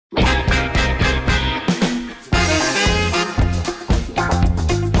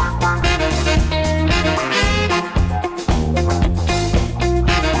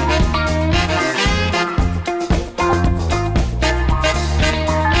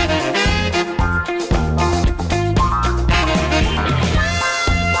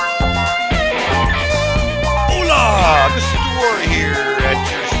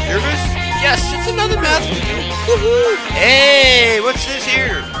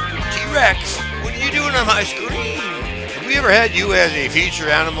T-Rex, what are you doing on my screen? Have we ever had you as a feature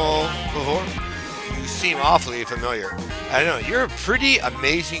animal before? You seem awfully familiar. I don't know, you're a pretty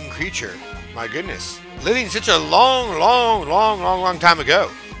amazing creature. My goodness. Living such a long time ago.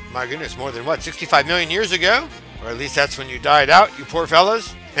 My goodness, more than what, 65 million years ago? Or at least that's when you died out, you poor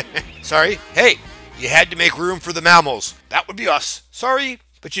fellas. Sorry. Hey, you had to make room for the mammals. That would be us. Sorry.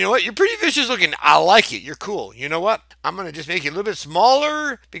 But you know what? You're pretty vicious looking. I like it. You're cool. You know what? I'm going to just make you a little bit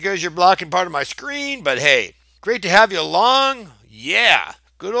smaller because you're blocking part of my screen. But hey, great to have you along. Yeah,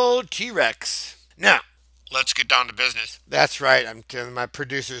 good old T-Rex. Now, let's get down to business. That's right. I'm telling my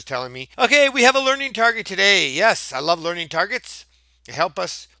producers telling me, okay, we have a learning target today. Yes, I love learning targets. They help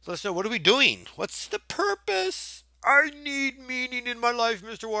us. Let us know, what are we doing? What's the purpose? I need meaning in my life,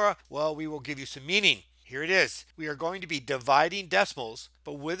 Mr. Wara. Well, we will give you some meaning. Here it is. We are going to be dividing decimals,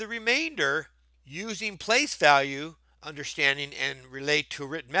 but with a remainder using place value, understanding, and relate to a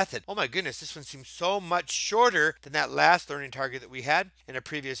written method. Oh my goodness, this one seems so much shorter than that last learning target that we had in a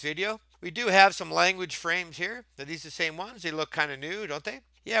previous video. We do have some language frames here. Are these the same ones? They look kind of new, don't they?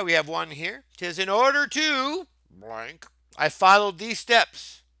 Yeah, we have one here. It says, in order to blank, I followed these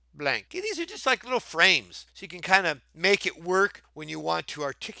steps. Blank. Okay, these are just like little frames, so you can kind of make it work when you want to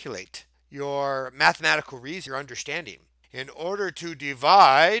articulate your mathematical reason, your understanding. In order to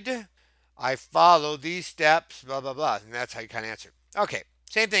divide, I follow these steps, blah, blah, blah. And that's how you kind of answer. Okay,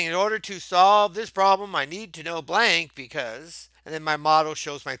 same thing. In order to solve this problem, I need to know blank because, and then my model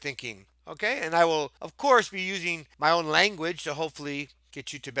shows my thinking. Okay, and I will, of course, be using my own language to hopefully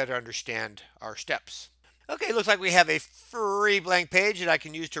get you to better understand our steps. Okay, looks like we have a free blank page that I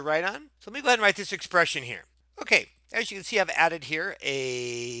can use to write on. So let me go ahead and write this expression here. Okay, as you can see, I've added here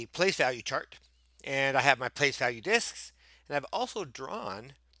a place value chart, and I have my place value disks, and I've also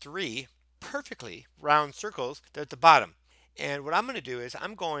drawn 3 perfectly round circles there at the bottom. And what I'm going to do is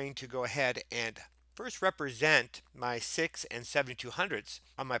I'm going to go ahead and first represent my 6 and 7200ths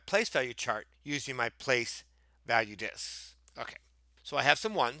on my place value chart using my place value disks. Okay, so I have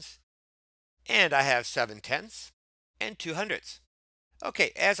some ones, and I have 7/10ths and 200ths.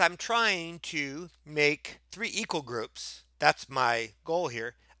 Okay, as I'm trying to make 3 equal groups, that's my goal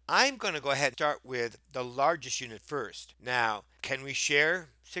here, I'm going to go ahead and start with the largest unit first. Now, can we share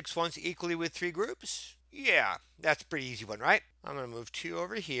 6 ones equally with 3 groups? Yeah, that's a pretty easy one, right? I'm going to move 2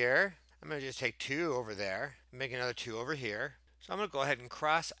 over here. I'm going to just take 2 over there, make another 2 over here. So I'm going to go ahead and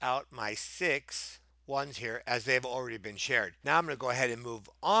cross out my 6 ones here as they've already been shared. Now I'm going to go ahead and move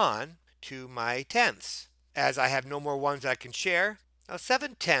on to my tenths. As I have no more ones I can share, now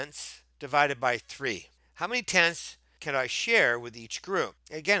 7/10ths divided by 3. How many tenths can I share with each group?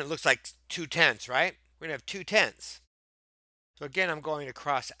 Again, it looks like 2/10ths, right? We're going to have 2/10ths. So again, I'm going to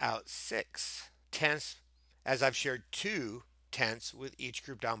cross out 6/10ths as I've shared 2/10ths with each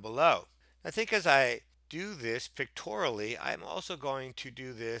group down below. I think as I do this pictorially, I'm also going to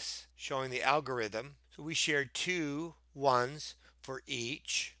do this showing the algorithm. So we shared 2 ones for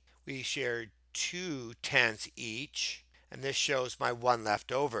each. We shared 2/10ths each. And this shows my 1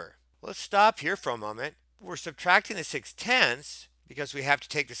 left over. Let's stop here for a moment. We're subtracting the 6/10ths because we have to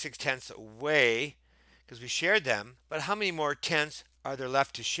take the 6/10ths away because we shared them. But how many more tenths are there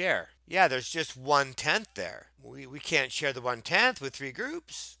left to share? Yeah, there's just 1/10 there. We can't share the 1/10 with 3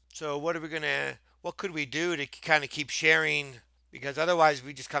 groups. So what could we do to kind of keep sharing? Because otherwise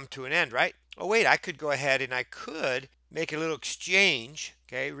we just come to an end, right? Oh wait, I could go ahead and I could make a little exchange,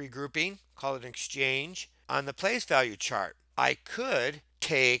 okay, regrouping, call it an exchange. On the place value chart, I could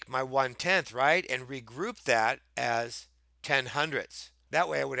take my 1/10th, right, and regroup that as 10/100ths. That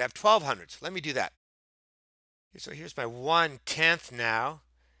way I would have 12/100ths. Let me do that. So here's my 1/10th now,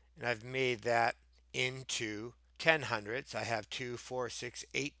 and I've made that into 10/100ths. I have 2, 4, 6,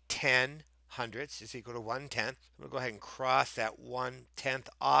 8, 10/100ths is equal to 1/10. I'm going to go ahead and cross that 1/10th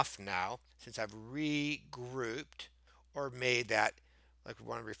off now, since I've regrouped or made that, like we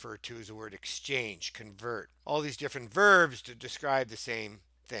want to refer to as the word exchange, convert. All these different verbs to describe the same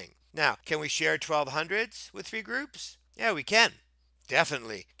thing. Now, can we share 12/100ths with 3 groups? Yeah, we can.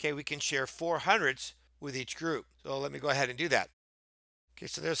 Definitely. Okay, we can share 4/100ths with each group. So let me go ahead and do that. Okay,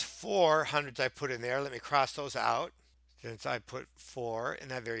 so there's 4/100ths I put in there. Let me cross those out. Since I put 4 in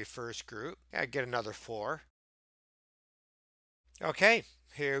that very first group, I get another 4. Okay,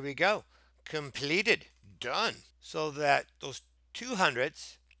 here we go. Completed. Done. So that those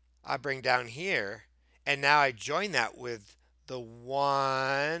 200ths I bring down here, and now I join that with the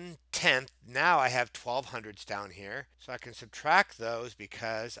 1/10th. Now I have 12/100ths down here, so I can subtract those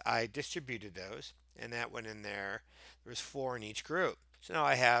because I distributed those, and that went in there. There's 4 in each group. So now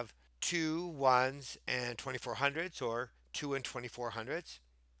I have 2 1s and 24/100ths, or 2 and 24/100ths.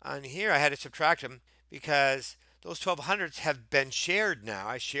 On here, I had to subtract them because those 1200s have been shared now.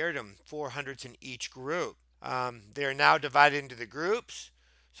 I shared them, 400s in each group. They are now divided into the groups,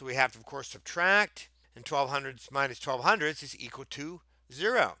 so we have to, of course, subtract. And 1200s minus 1200s is equal to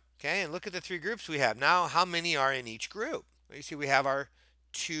 0. Okay, and look at the three groups we have. Now, how many are in each group? Well, you see we have our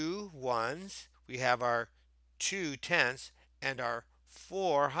 2 ones, we have our 2 tenths, and our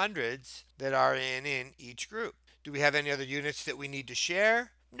 400s that are in each group. Do we have any other units that we need to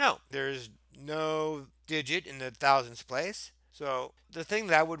share? No, there's no digit in the thousands place. So the thing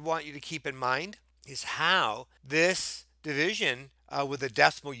that I would want you to keep in mind is how this division with the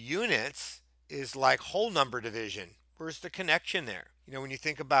decimal units is like whole number division. Where's the connection there? You know, when you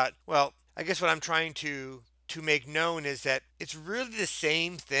think about, well, I guess what I'm trying to make known is that it's really the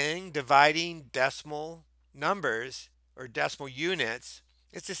same thing dividing decimal numbers or decimal units.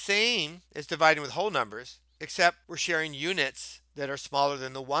 It's the same as dividing with whole numbers, except we're sharing units that are smaller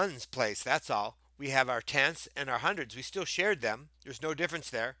than the ones place. That's all. We have our tenths and our hundreds. We still shared them. There's no difference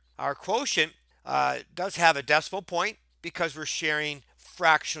there. Our quotient does have a decimal point because we're sharing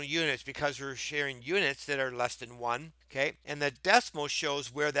fractional units, because we're sharing units that are less than 1. Okay, and the decimal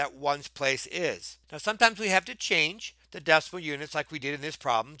shows where that ones place is. Now sometimes we have to change the decimal units like we did in this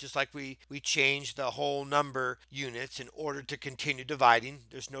problem, just like we changed the whole number units in order to continue dividing.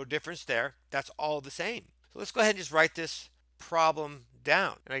 There's no difference there. That's all the same. So let's go ahead and just write this problem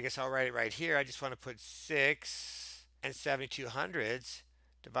down. And I guess I'll write it right here. I just want to put 6 and 72 hundredths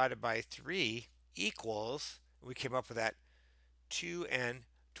divided by 3 equals, we came up with that 2 and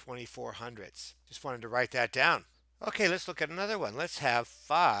 24 hundredths. Just wanted to write that down. Okay, let's look at another one. Let's have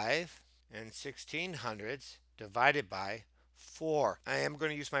 5 and 16 hundredths divided by 4. I am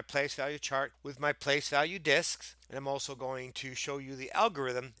going to use my place value chart with my place value discs, and I'm also going to show you the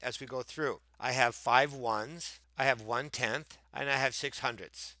algorithm as we go through. I have 5 ones, I have 1/10, and I have 6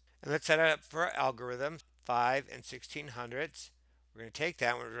 hundredths. And let's set it up for our algorithm. 5 and 16 hundredths. We're going to take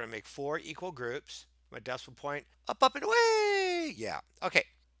that and we're going to make 4 equal groups. My decimal point up, up, and away. Yeah. Okay.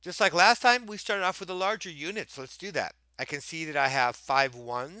 Just like last time, we started off with the larger units. Let's do that. I can see that I have 5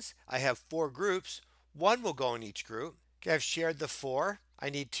 ones. I have 4 groups. 1 will go in each group. Okay, I've shared the 4. I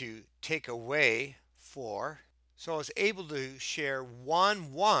need to take away 4. So I was able to share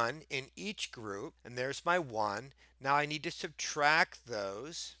 1 1 in each group. And there's my 1. Now I need to subtract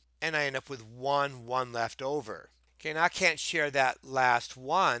those. And I end up with 1 1 left over. Okay, now I can't share that last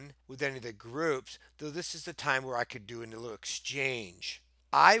 1 with any of the groups, though this is the time where I could do a little exchange.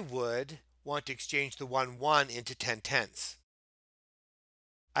 I would want to exchange the 1 1 into 10 tenths.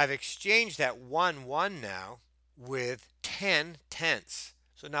 I've exchanged that 1 1 now with 10 tenths.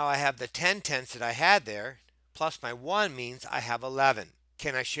 So now I have the 10 tenths that I had there, plus my 1 means I have 11.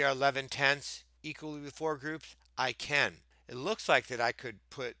 Can I share 11 tenths equally with 4 groups? I can. It looks like that I could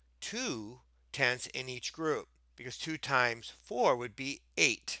put 2 tenths in each group, because 2 times 4 would be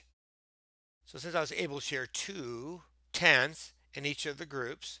 8. So since I was able to share 2 tenths in each of the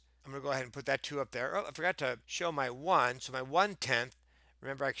groups, I'm going to go ahead and put that 2 up there. Oh, I forgot to show my 1. So my 1/10,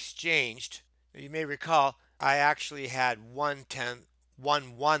 remember I exchanged. You may recall I actually had 1/10,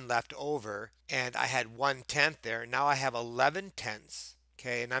 1 1 left over, and I had 1/10 there. Now I have 11 tenths.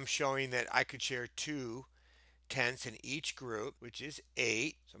 Okay, and I'm showing that I could share 2 tenths in each group, which is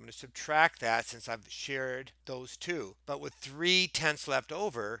 8. So I'm going to subtract that since I've shared those 2. But with 3 tenths left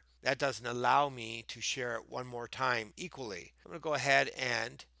over, that doesn't allow me to share it one more time equally. I'm going to go ahead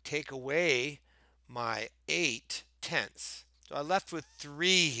and take away my 8 tenths. So I'm left with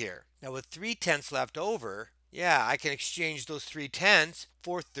 3 here. Now with 3 tenths left over, yeah, I can exchange those 3 tenths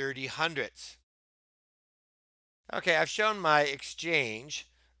for 30 hundredths. Okay, I've shown my exchange.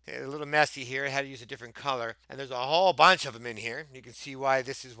 A little messy here. I had to use a different color. And there's a whole bunch of them in here. You can see why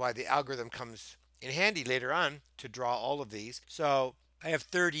this is why the algorithm comes in handy later on to draw all of these. So I have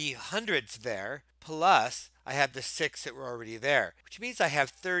 30 hundredths there, plus I have the 6 that were already there, which means I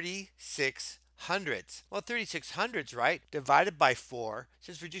have 36 hundredths. Well, 36 hundredths, right, divided by 4,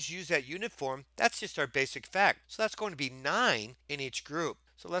 since we just use that unit form, that's just our basic fact. So that's going to be 9 in each group.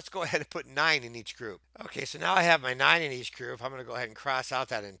 So let's go ahead and put 9 in each group. Okay, so now I have my 9 in each group. I'm going to go ahead and cross out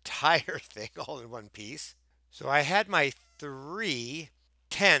that entire thing all in one piece. So I had my 3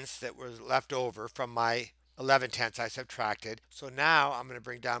 tenths that was left over from my 11 tenths I subtracted. So now I'm going to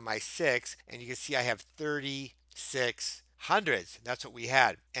bring down my 6, and you can see I have 36 hundredths. That's what we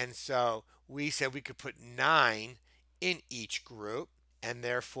had. And so we said we could put 9 in each group, and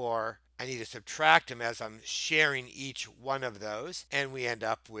therefore I need to subtract them as I'm sharing each one of those, and we end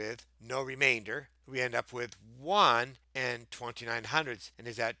up with no remainder. We end up with 1 and 29 hundredths. And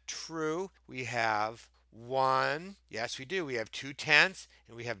is that true? We have 1. Yes, we do. We have 2 tenths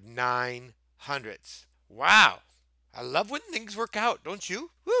and we have 9 hundredths. Wow. I love when things work out, don't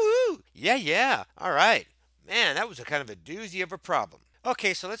you? Woo-hoo! Yeah, yeah. All right. Man, that was a kind of a doozy of a problem.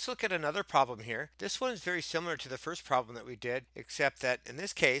 Okay, so let's look at another problem here. This one is very similar to the first problem that we did, except that in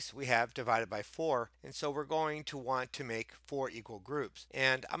this case we have divided by 4, and so we're going to want to make 4 equal groups.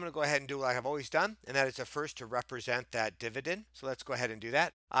 And I'm going to go ahead and do what I've always done, and that is first to represent that dividend. So let's go ahead and do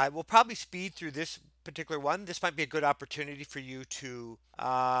that. I will probably speed through this particular one. This might be a good opportunity for you to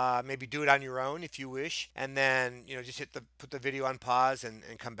maybe do it on your own if you wish, and then just put the video on pause and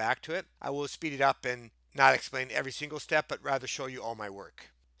come back to it. I will speed it up and not explain every single step, but rather show you all my work.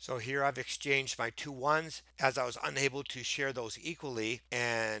 So here I've exchanged my 2 ones as I was unable to share those equally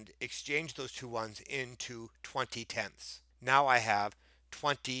and exchange those 2 ones into 20 tenths. Now I have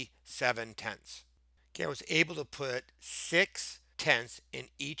 27 tenths. Okay, I was able to put 6 tenths in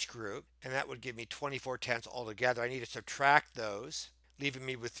each group, and that would give me 24 tenths altogether. I need to subtract those, leaving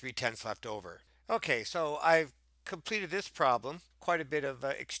me with 3 tenths left over. Okay, so I've completed this problem. Quite a bit of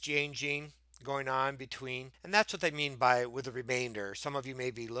exchanging going on between, and that's what they mean by with a remainder. Some of you may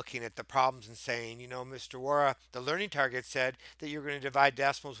be looking at the problems and saying, Mr. Wara, the learning target said that you're going to divide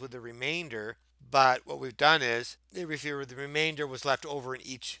decimals with the remainder, but what we've done is the remainder was left over in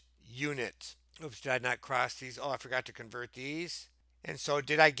each unit. Oops, did I not cross these? Oh, I forgot to convert these. And so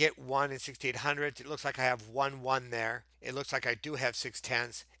did I get 1 in 6800ths? It looks like I have 1 there. It looks like I do have 6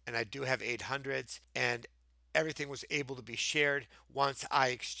 tenths, and I do have 800ths, and everything was able to be shared once I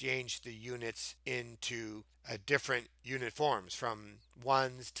exchanged the units into different unit forms, from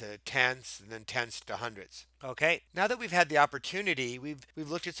ones to tenths and then tenths to hundredths. Okay, now that we've had the opportunity, we've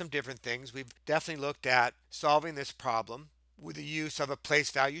looked at some different things. We've definitely looked at solving this problem with the use of a place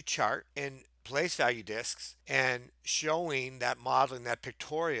value chart and place value discs and showing that modeling, that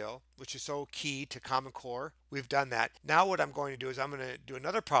pictorial, which is so key to Common Core. We've done that. Now what I'm going to do is I'm going to do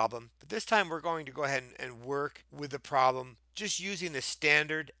another problem, but this time we're going to go ahead and work with the problem just using the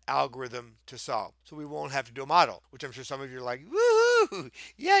standard algorithm to solve. So we won't have to do a model, which I'm sure some of you are like, woohoo,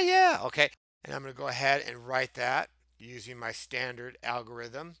 yeah, okay. And I'm going to go ahead and write that using my standard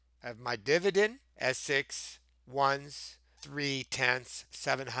algorithm. I have my dividend as 6 ones, 3 tenths,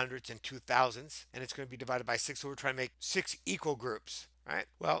 7 hundredths, and 2 thousandths, and it's going to be divided by 6, so we're trying to make 6 equal groups, right?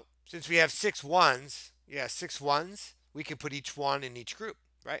 Well, since we have 6 ones, we can put each one in each group,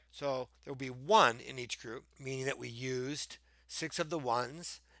 right? So there will be 1 in each group, meaning that we used 6 of the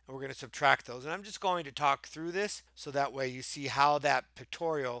ones, and we're going to subtract those. And I'm just going to talk through this so that way you see how that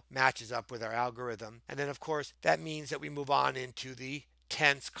pictorial matches up with our algorithm. And then, of course, that means that we move on into the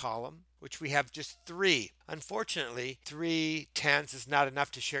tenths column, which we have just 3. Unfortunately, 3 tenths is not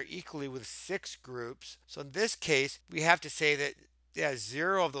enough to share equally with 6 groups. So in this case, we have to say that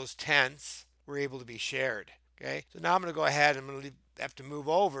 0 of those tenths were able to be shared. Okay, so now I'm going to go ahead and I'm going to have to move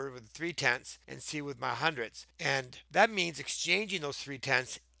over with 3 tenths and see with my hundredths. And that means exchanging those 3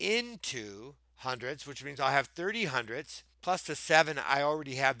 tenths into hundredths, which means I'll have 30 hundredths plus the 7 I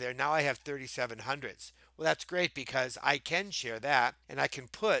already have there. Now I have 37 hundredths. Well, that's great because I can share that, and I can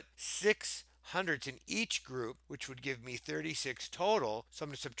put 6 hundredths in each group, which would give me 36 total. So I'm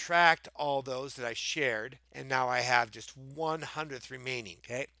going to subtract all those that I shared, and now I have just 1/100th remaining.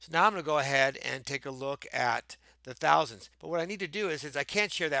 Okay, so now I'm going to go ahead and take a look at the thousands. But what I need to do is I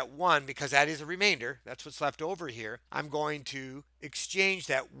can't share that 1 because that is a remainder. That's what's left over here. I'm going to exchange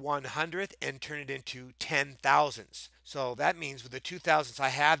that 1/100th and turn it into 10 thousandths. So that means with the 2 thousandths I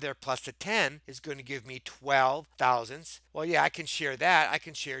have there plus the 10 is going to give me 12 thousandths. Well, yeah, I can share that. I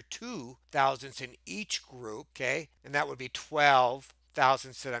can share 2 thousandths in each group, okay? And that would be 12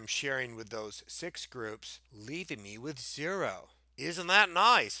 thousandths that I'm sharing with those 6 groups, leaving me with 0. Isn't that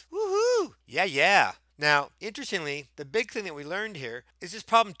nice? Woohoo! Yeah. Now, interestingly, the big thing that we learned here, is this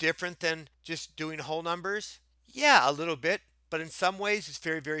problem different than just doing whole numbers? Yeah, a little bit. But in some ways, it's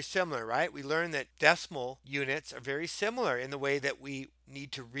very, very similar, right? We learned that decimal units are very similar in the way that we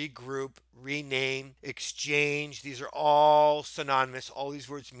need to regroup, rename, exchange. These are all synonymous. All these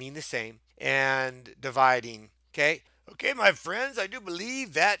words mean the same. And dividing, okay? Okay, my friends, I do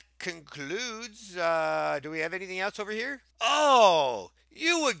believe that concludes. Do we have anything else over here? Oh,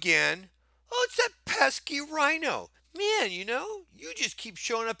 you again. Oh, it's that pesky rhino. Man, you just keep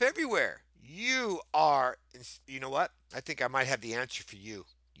showing up everywhere. You know what? I think I might have the answer for you.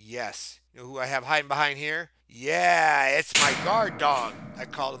 Yes. You know who I have hiding behind here? Yeah, it's my guard dog. I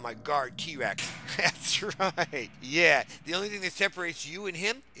call him my guard T-Rex. That's right. Yeah, the only thing that separates you and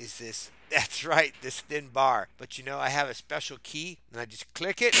him is this. That's right, this thin bar. But I have a special key, and I just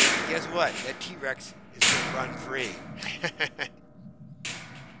click it, and guess what? That T-Rex is going to run free.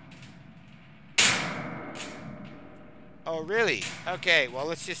 Oh, really? Okay, well,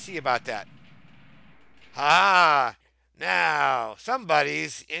 let's just see about that. Ah, now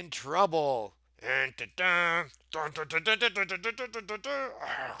somebody's in trouble.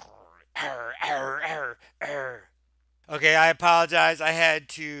 Okay, I apologize. I had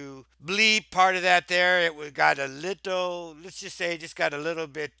to bleep part of that there. Got a little, let's just say, just got a little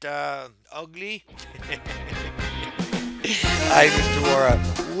bit ugly. Hi, Mr. Wara.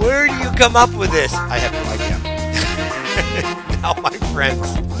 Where do you come up with this? I have no idea. Now, my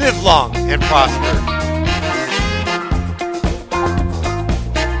friends, live long and prosper.